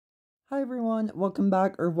Hi everyone, welcome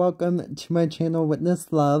back or welcome to my channel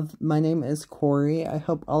Witness Love. My name is Corey. I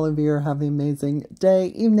hope all of you are having an amazing day,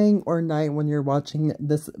 evening, or night when you're watching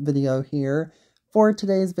this video here. For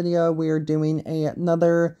today's video, we are doing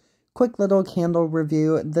another quick little candle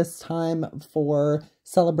review, this time for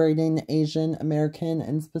celebrating Asian American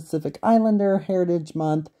and Pacific Islander Heritage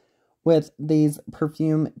Month with these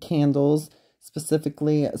perfume candles,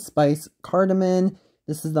 specifically Spice Cardamom.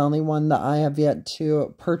 This is the only one that I have yet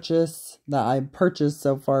to purchase, that I've purchased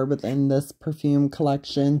so far within this perfume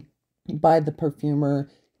collection by the perfumer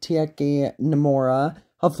Tieki Nomura.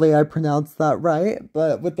 Hopefully I pronounced that right,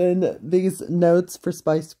 but within these notes for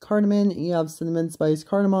Spice Cardamom, you have cinnamon, spice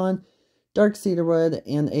cardamom, dark cedarwood,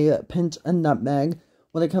 and a pinch of nutmeg.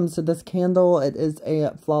 When it comes to this candle, it is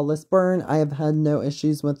a flawless burn. I have had no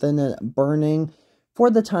issues within it burning for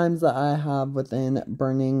the times that I have within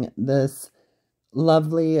burning this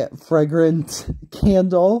lovely fragrant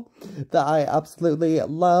candle that I absolutely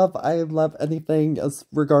love. I love anything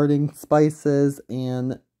regarding spices,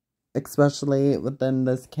 and especially within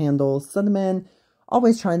this candle, cinnamon.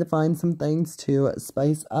 Always trying to find some things to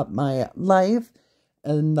spice up my life,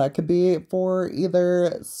 and that could be for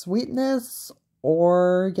either sweetness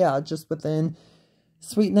or just within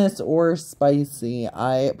sweetness or spicy.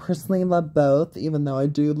 I personally love both, even though I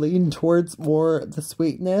do lean towards more the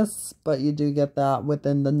sweetness, but you do get that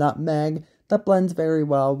within the nutmeg. That blends very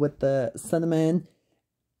well with the cinnamon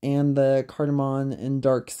and the cardamom and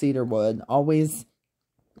dark cedarwood. Always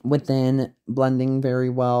within blending very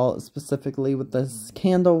well, specifically with this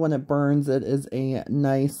candle. When it burns, it is a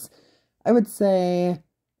nice, I would say,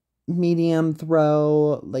 medium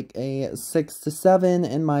throw, like a 6 to 7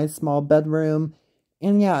 in my small bedroom.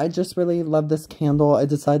 And yeah, I just really love this candle. I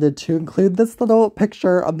decided to include this little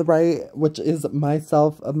picture on the right, which is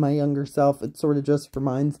myself, of my younger self. It sort of just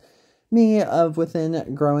reminds me of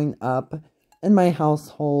within growing up in my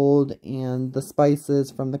household, and the spices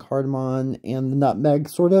from the cardamom and the nutmeg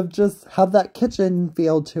sort of just have that kitchen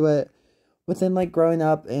feel to it within like growing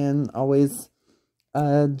up, and always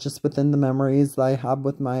just within the memories that I have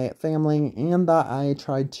with my family, and that I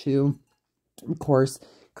tried to, of course,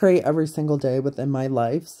 create every single day within my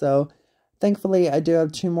life. So thankfully I do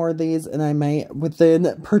have 2 more of these, and I might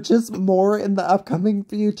within purchase more in the upcoming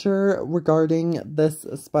future regarding this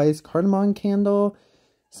Spice Cardamom candle.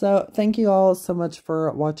 So thank you all so much for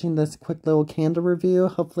watching this quick little candle review.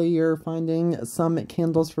 Hopefully you're finding some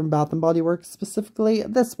candles from Bath & Body Works, specifically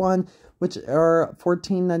this one, which are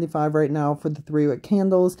 $14.95 right now for the 3-wick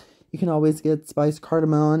candles. You can always get Spice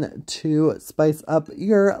Cardamom to spice up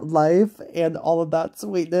your life and all of that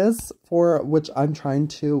sweetness, for which I'm trying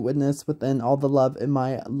to witness within all the love in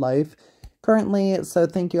my life currently. So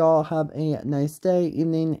thank you all. Have a nice day,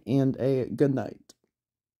 evening, and a good night.